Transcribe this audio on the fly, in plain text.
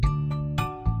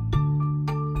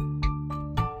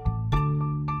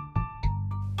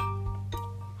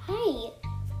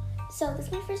So this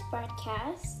is my first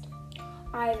broadcast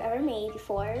I've ever made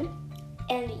before.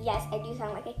 And yes, I do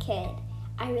sound like a kid.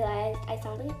 I realized I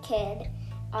sound like a kid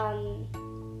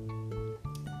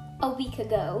a week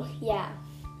ago, yeah.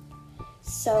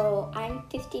 So I'm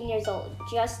 15 years old,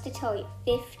 just to tell you,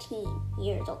 15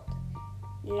 years old,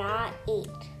 not 8.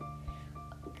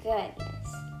 Goodness,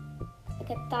 I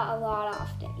get that a lot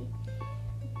often.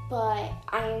 But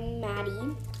I'm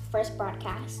Maddie, first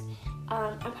broadcast.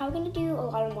 I'm probably going to do a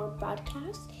lot of more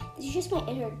broadcasts. This is just my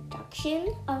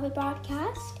introduction of a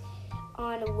broadcast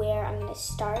on where I'm going to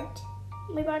start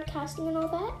my broadcasting and all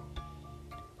that.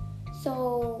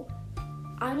 So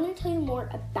I'm going to tell you more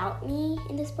about me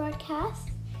in this broadcast,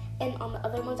 and on the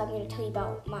other ones I'm going to tell you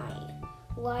about my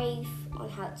life, on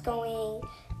how it's going,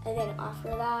 and then after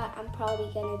that I'm probably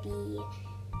going to be,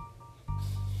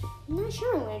 I'm not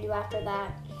sure what I'm going to do after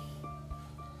that.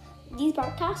 These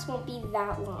broadcasts won't be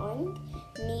that long,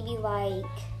 maybe like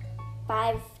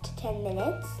 5 to 10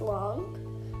 minutes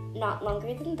long, not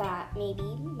longer than that, maybe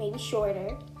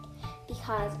shorter,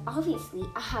 because obviously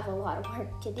I have a lot of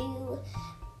work to do,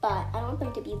 but I don't want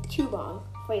them to be too long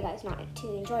for you guys not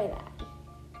to enjoy that.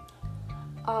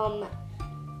 I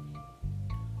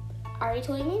already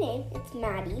told you my name, it's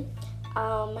Maddie.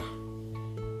 I'm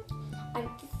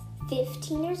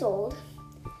 15 years old.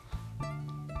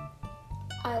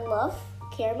 I love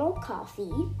caramel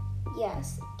coffee.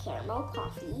 Yes, caramel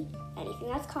coffee. Anything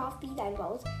that's coffee that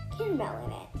involves caramel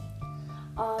in it.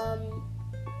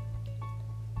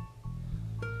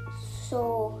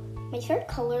 So my favorite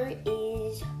color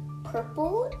is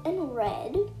purple and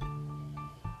red.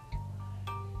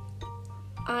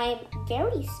 I'm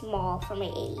very small for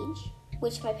my age,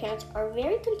 which my parents are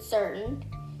very concerned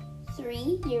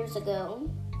 3 years ago,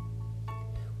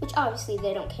 which obviously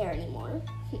they don't care anymore.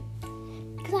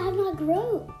 Because I have not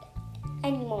grown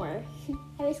anymore.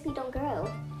 I basically don't grow.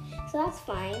 So that's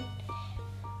fine.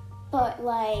 But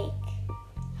like,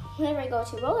 whenever I go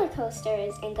to roller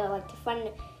coasters and go like to fun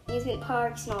amusement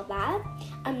parks and all that,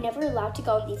 I'm never allowed to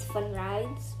go on these fun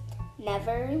rides.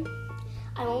 Never.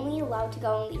 I'm only allowed to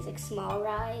go on these like small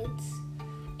rides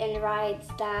and rides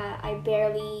that I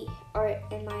barely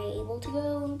am I able to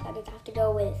go, that I have to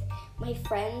go with my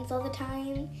friends all the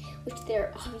time, which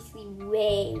they're obviously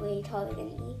way, way taller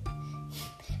than me.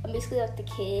 I'm basically like the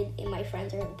kid and my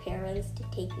friends are the parents to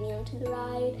take me onto the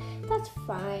ride. That's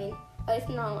fine. It's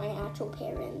not my actual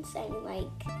parents. I mean,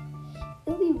 like, it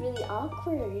would be really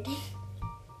awkward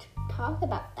to talk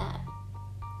about that.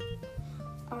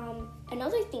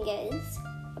 Another thing is,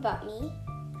 about me,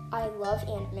 I love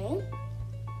anime.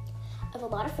 I have a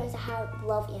lot of friends that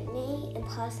love anime, and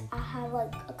plus I have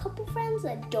like a couple friends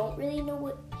that don't really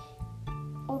know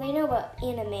they know about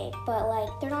anime, but like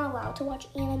they're not allowed to watch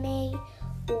anime,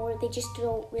 or they just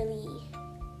don't really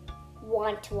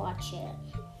want to watch it.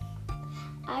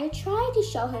 I tried to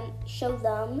show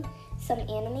them some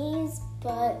animes,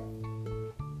 but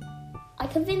I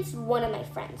convinced one of my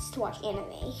friends to watch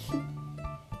anime.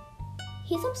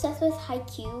 He's obsessed with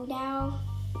Haikyuu now,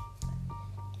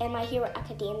 and My Hero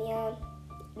Academia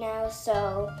now,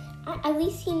 so at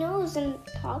least he knows and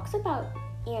talks about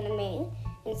anime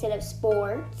instead of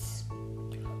sports,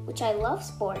 which I love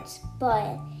sports,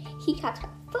 but he talks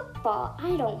about football.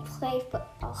 I don't play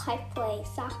football, I play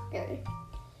soccer,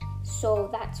 so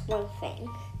that's one thing.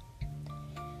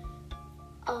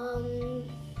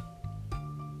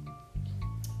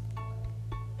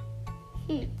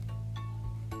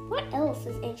 What else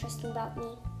is interesting about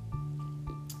me?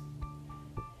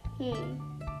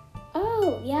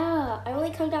 Oh, yeah, I only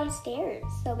come downstairs.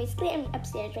 So basically I'm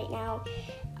upstairs right now.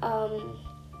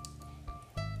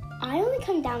 I only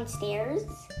come downstairs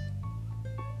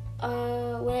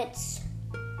when it's...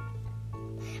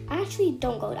 I actually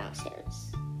don't go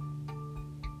downstairs.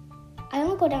 I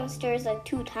only go downstairs like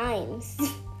 2 times.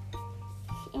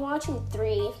 I'm watching 3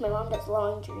 if my mom does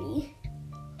laundry.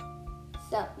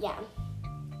 So, yeah.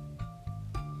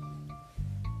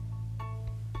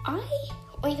 I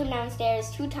only come downstairs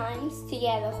 2 times to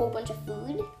get a whole bunch of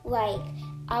food. Like,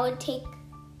 I would take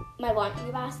my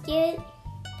laundry basket,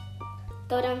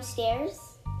 go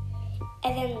downstairs,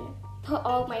 and then put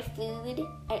all my food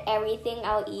and everything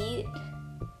I'll eat,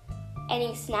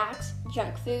 any snacks,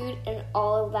 junk food, and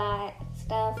all of that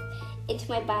stuff into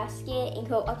my basket and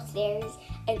go upstairs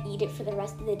and eat it for the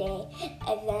rest of the day.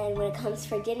 And then when it comes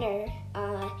for dinner,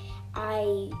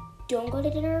 I don't go to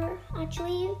dinner,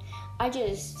 actually. I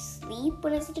just sleep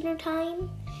when it's dinner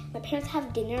time. My parents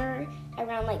have dinner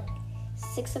around like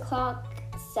 6 o'clock,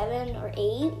 7 or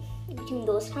 8, between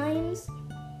those times.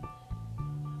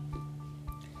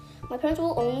 My parents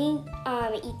will only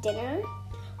eat dinner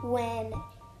when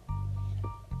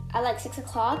at like 6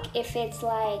 o'clock if it's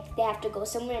like they have to go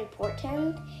somewhere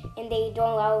important and they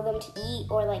don't allow them to eat,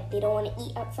 or like they don't want to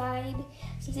eat outside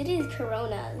since it is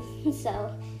Corona.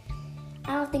 So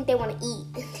I don't think they want to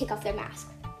eat and take off their mask.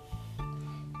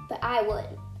 But I would.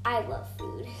 I love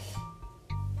food.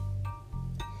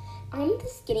 I'm the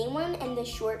skinny one and the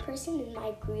short person in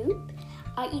my group.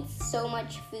 I eat so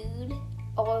much food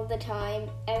all the time,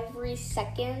 every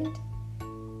second.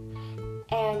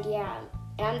 And yeah,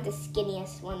 I'm the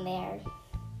skinniest one there.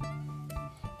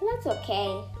 But that's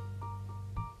okay.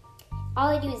 All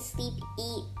I do is sleep,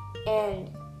 eat, and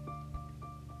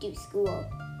do school.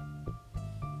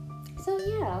 So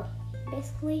yeah,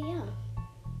 basically yeah.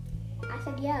 I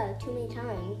said yeah too many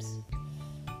times.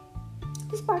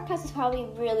 This podcast is probably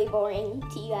really boring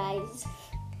to you guys.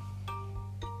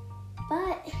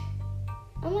 But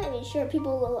I'm not even sure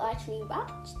people will actually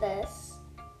watch this.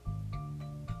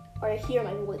 Or hear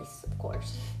my voice, of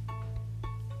course.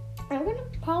 I'm gonna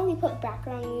probably put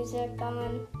background music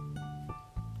on.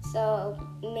 So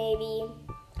maybe,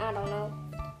 I don't know.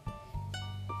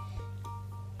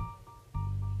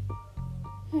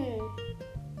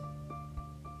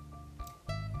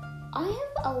 I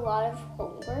have a lot of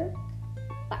homework,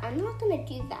 but I'm not gonna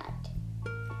do that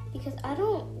because I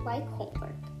don't like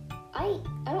homework. I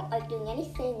don't like doing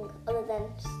anything other than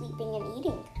sleeping and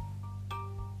eating.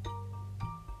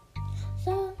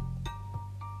 So,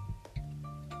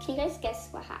 can you guys guess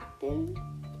what happened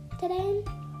today?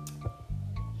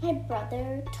 My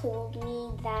brother told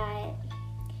me that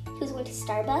he was going to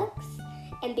Starbucks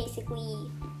and basically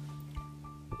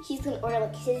he's going to order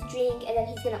like his drink and then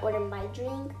he's going to order my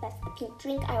drink. That's the pink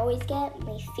drink I always get,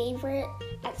 my favorite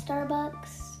at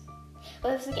Starbucks.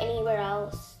 But if it's like anywhere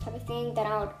else type of thing, then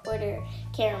I would order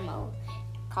caramel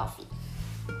coffee.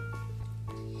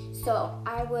 So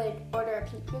I would order a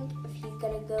pink drink if he's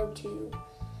gonna go to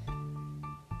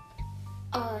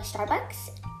Starbucks,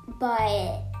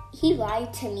 but he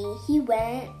lied to me. He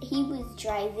was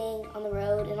driving on the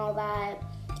road and all that.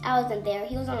 I wasn't there.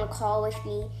 He was on a call with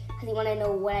me because he wanted to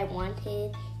know what I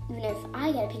wanted, even if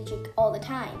I get a pink drink all the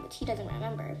time, which he doesn't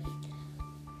remember.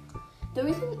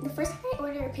 The first time I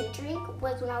ordered a pink drink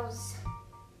was when I was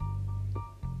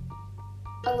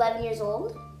 11 years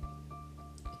old,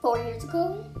 4 years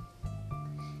ago.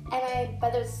 And my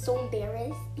brother's so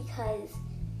embarrassed because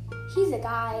he's a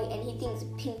guy and he thinks a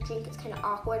pink drink is kind of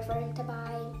awkward for him to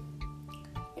buy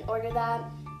and order that.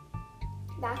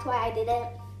 That's why I did it.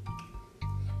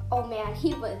 Oh man,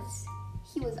 he was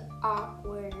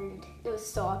awkward. It was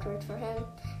so awkward for him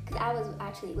because I was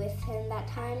actually with him that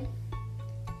time.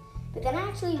 But then I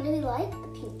actually really liked the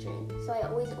pink drink, so I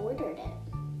always ordered it.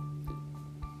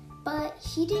 But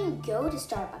he didn't go to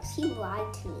Starbucks. He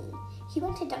lied to me. He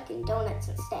went to Dunkin' Donuts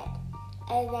instead.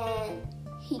 And then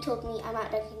he told me I'm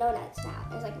at Dunkin' Donuts now.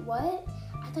 I was like, what?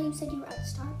 I thought you said you were at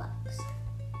Starbucks.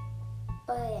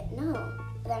 But no.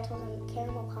 And then I told him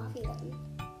caramel coffee then.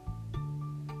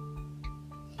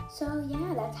 So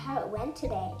yeah, that's how it went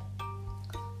today.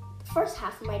 The first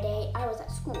half of my day, I was at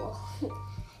school.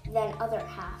 Then other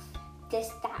half,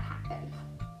 that happened.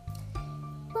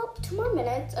 Well, 2 more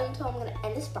minutes until I'm going to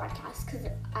end this broadcast because,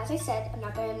 as I said, I'm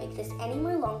not going to make this any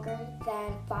more longer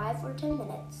than 5 or 10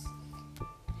 minutes.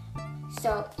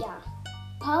 So, yeah,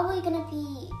 probably going to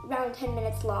be around 10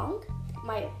 minutes long,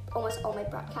 almost all my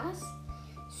broadcasts.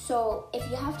 So, if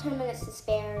you have 10 minutes to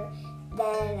spare,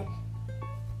 then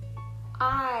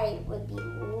I would be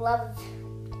loved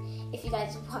if you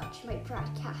guys watch my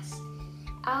broadcast.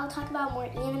 I'll talk about more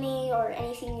anime or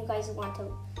anything you guys want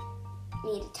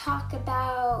me to talk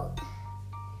about.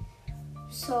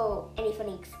 So, any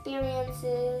funny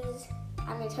experiences,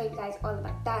 I'm going to tell you guys all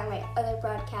about that in my other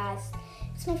broadcast.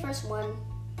 It's my first one.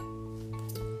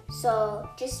 So,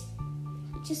 just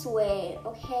wait,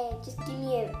 okay? Just give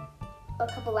me a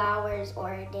couple hours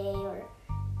or a day or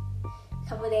a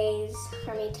couple days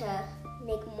for me to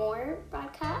make more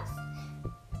broadcasts.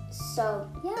 So,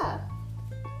 yeah.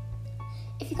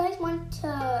 If you guys want to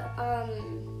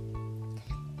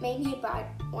me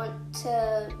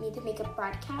to make a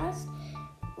broadcast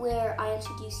where I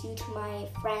introduce you to my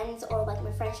friends, or like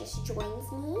my friend just joins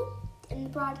me in the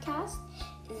broadcast,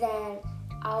 then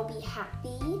I'll be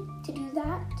happy to do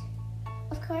that,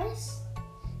 of course.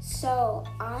 So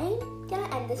I'm gonna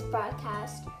end this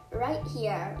broadcast right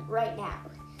here, right now.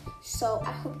 So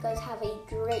I hope you guys have a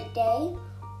great day,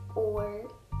 or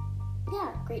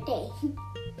yeah, great day.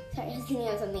 Sorry, I was thinking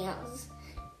of something else.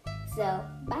 So,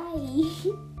 bye.